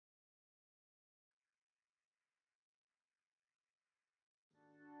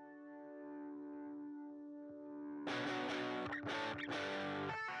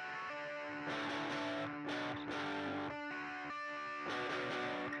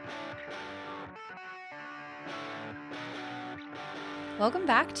Welcome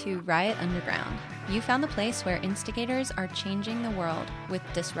back to Riot Underground. You found the place where instigators are changing the world with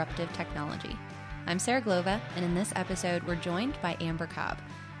disruptive technology. I'm Sarah Glova, and in this episode, we're joined by Amber Cobb,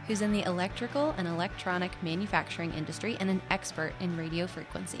 who's in the electrical and electronic manufacturing industry and an expert in radio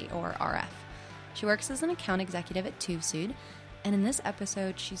frequency, or RF. She works as an account executive at TÜVSÜD, and in this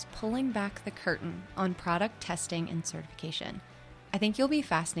episode, she's pulling back the curtain on product testing and certification. I think you'll be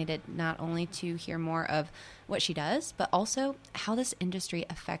fascinated not only to hear more of what she does, but also how this industry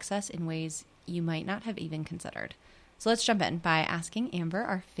affects us in ways you might not have even considered. So let's jump in by asking Amber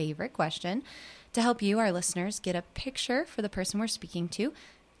our favorite question to help you, our listeners, get a picture for the person we're speaking to.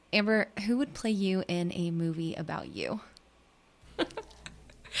 Amber, who would play you in a movie about you?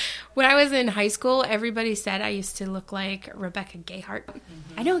 When I was in high school, everybody said I used to look like Rebecca Gayheart.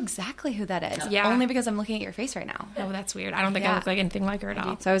 Mm-hmm. I know exactly who that is. Yeah. Only because I'm looking at your face right now. Oh, that's weird. I don't think I look like anything like her at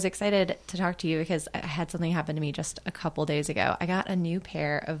all. So I was excited to talk to you because I had something happen to me just a couple days ago. I got a new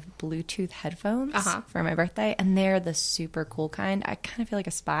pair of Bluetooth headphones for my birthday, and they're the super cool kind. I kind of feel like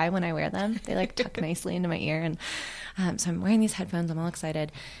a spy when I wear them. They like tuck nicely into my ear. And so I'm wearing these headphones. I'm all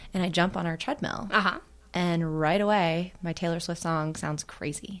excited. And I jump on our treadmill. And right away, my Taylor Swift song sounds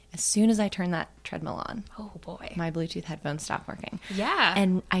crazy. As soon as I turn that treadmill on, oh boy, my Bluetooth headphones stopped working. Yeah.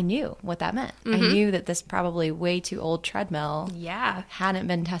 And I knew what that meant. I knew that this probably way too old treadmill hadn't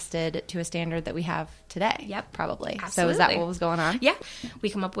been tested to a standard that we have today. Yep. Probably. Absolutely. So is that what was going on? Yeah. We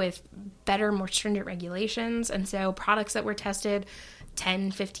come up with better, more stringent regulations. And so products that were tested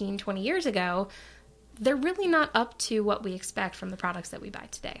 10, 15, 20 years ago, they're really not up to what we expect from the products that we buy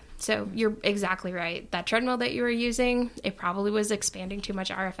today. So you're exactly right. That treadmill that you were using, it probably was expanding too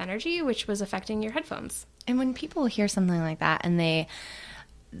much RF energy, which was affecting your headphones. And when people hear something like that and they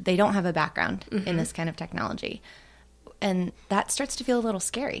don't have a background in this kind of technology, and that starts to feel a little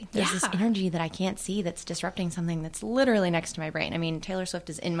scary. There's this energy that I can't see that's disrupting something that's literally next to my brain. I mean, Taylor Swift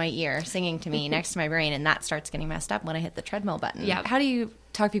is in my ear singing to me next to my brain, and that starts getting messed up when I hit the treadmill button. Yep. How do you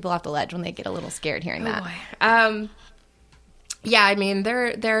talk people off the ledge when they get a little scared hearing that? Boy. Yeah, I mean,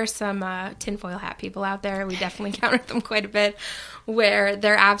 there are some tinfoil hat people out there. We definitely encounter them quite a bit, where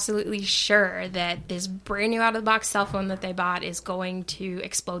they're absolutely sure that this brand new out-of-the-box cell phone that they bought is going to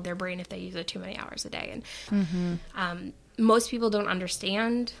explode their brain if they use it too many hours a day. And most people don't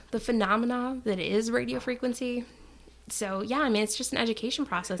understand the phenomena that is radio frequency. So, yeah, I mean, it's just an education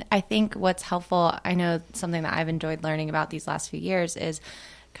process. I think what's helpful, I know something that I've enjoyed learning about these last few years is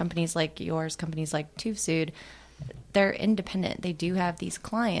companies like yours, companies like TÜVSÜD, they're independent. They do have these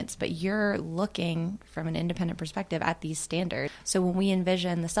clients, but you're looking from an independent perspective at these standards. So when we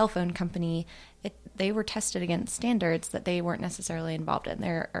envision the cell phone company, they were tested against standards that they weren't necessarily involved in.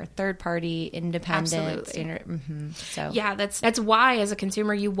 There are third-party, independent standard. So yeah, that's why as a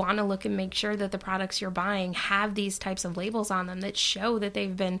consumer you want to look and make sure that the products you're buying have these types of labels on them that show that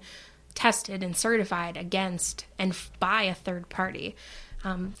they've been tested and certified against and by a third party.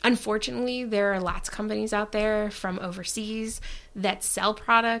 Unfortunately, there are lots of companies out there from overseas that sell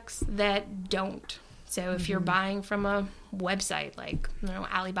products that don't. So if you're buying from a website like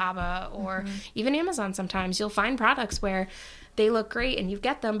Alibaba or even Amazon, sometimes you'll find products where they look great and you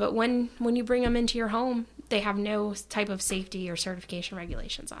get them, but when you bring them into your home, they have no type of safety or certification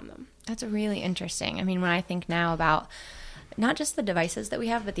regulations on them. That's really interesting. I mean, when I think now about not just the devices that we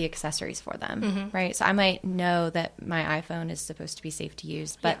have, but the accessories for them, right? So I might know that my iPhone is supposed to be safe to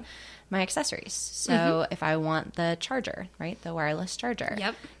use, but my accessories. So if I want the charger, right, the wireless charger,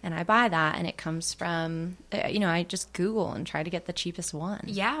 and I buy that and it comes from, I just Google and try to get the cheapest one.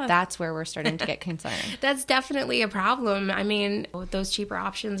 Yeah. That's where we're starting to get concerned. That's definitely a problem. I mean, those cheaper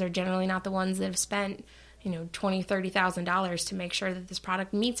options are generally not the ones that have spent $20,000, $30,000 to make sure that this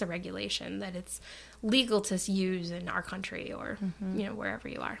product meets a regulation, that it's legal to use in our country or, wherever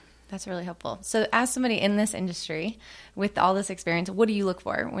you are. That's really helpful. So as somebody in this industry with all this experience, what do you look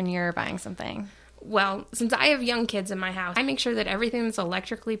for when you're buying something? Well, since I have young kids in my house, I make sure that everything that's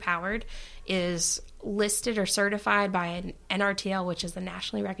electrically powered is listed or certified by an NRTL, which is the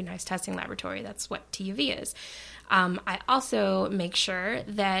Nationally Recognized Testing Laboratory. That's what TUV is. I also make sure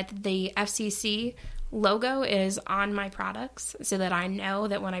that the FCC logo is on my products so that I know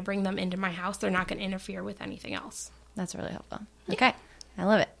that when I bring them into my house, they're not going to interfere with anything else. That's really helpful. Okay. I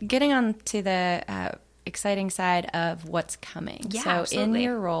love it. Getting on to the exciting side of what's coming. Yeah, so absolutely. In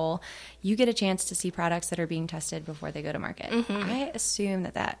your role, you get a chance to see products that are being tested before they go to market. I assume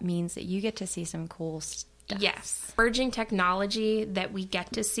that means that you get to see some cool stuff. Yes. Emerging technology that we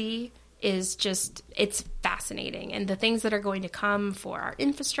get to see is just, it's fascinating. And the things that are going to come for our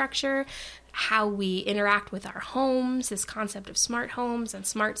infrastructure, how we interact with our homes, this concept of smart homes and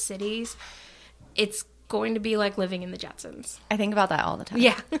smart cities, it's going to be like living in the Jetsons. I think about that all the time.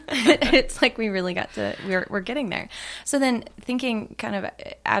 Yeah. It's like we really we're getting there. So then thinking kind of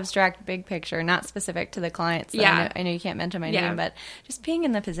abstract, big picture, not specific to the clients. I know you can't mention my name, but just being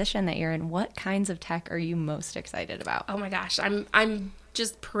in the position that you're in, what kinds of tech are you most excited about? Oh my gosh. I'm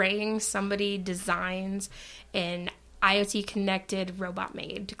just praying somebody designs an IoT connected robot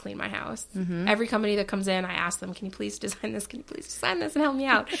maid to clean my house. Every company that comes in, I ask them, can you please design this? Can you please design this and help me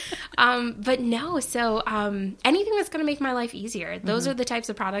out? But no, so anything that's going to make my life easier. Those are the types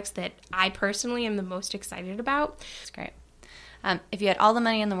of products that I personally am the most excited about. That's great. If you had all the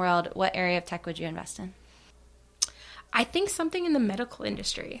money in the world, what area of tech would you invest in? I think something in the medical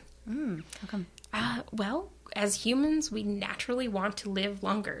industry. How come? Well, as humans, we naturally want to live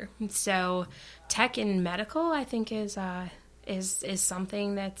longer. So tech in medical, I think, is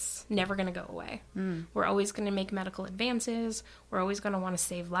something that's never going to go away. We're always going to make medical advances. We're always going to want to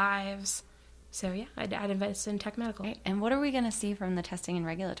save lives. So yeah, I'd invest in tech medical. Right. And what are we going to see from the testing and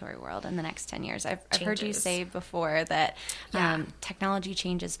regulatory world in the next 10 years? I've heard you say before that technology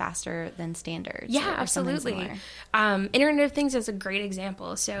changes faster than standards. Yeah, absolutely. Internet of Things is a great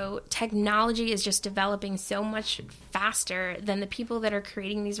example. So technology is just developing so much faster than the people that are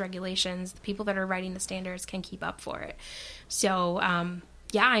creating these regulations, the people that are writing the standards can keep up for it. So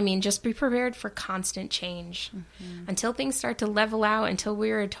just be prepared for constant change. Until things start to level out, until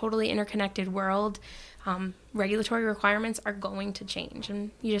we're a totally interconnected world, regulatory requirements are going to change,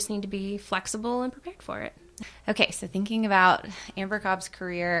 and you just need to be flexible and prepared for it. Okay, so thinking about Amber Cobb's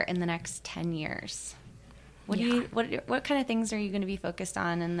career in the next 10 years, what kind of things are you going to be focused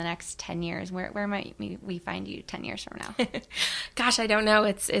on in the next 10 years? Where might we find you 10 years from now? Gosh, I don't know.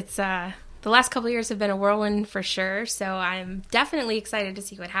 It's the last couple of years have been a whirlwind for sure, so I'm definitely excited to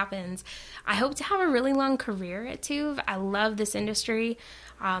see what happens. I hope to have a really long career at Tuve. I love this industry.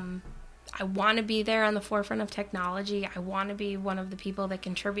 I want to be there on the forefront of technology. I want to be one of the people that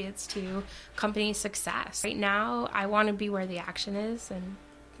contributes to company success. Right now, I want to be where the action is, and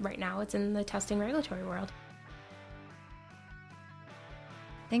right now it's in the testing regulatory world.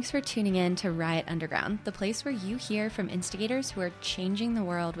 Thanks for tuning in to Riot Underground, the place where you hear from instigators who are changing the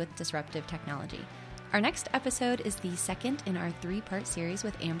world with disruptive technology. Our next episode is the second in our 3-part series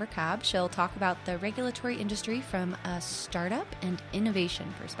with Amber Cobb. She'll talk about the regulatory industry from a startup and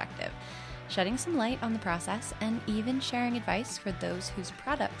innovation perspective, shedding some light on the process and even sharing advice for those whose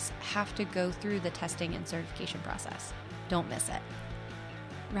products have to go through the testing and certification process. Don't miss it.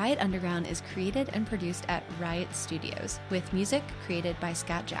 Riot Underground is created and produced at Riot Studios, with music created by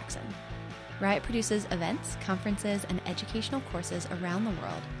Scott Jackson. Riot produces events, conferences, and educational courses around the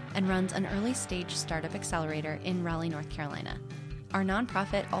world and runs an early-stage startup accelerator in Raleigh, North Carolina. Our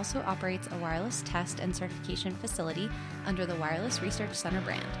nonprofit also operates a wireless test and certification facility under the Wireless Research Center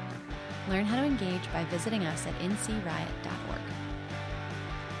brand. Learn how to engage by visiting us at ncriot.org.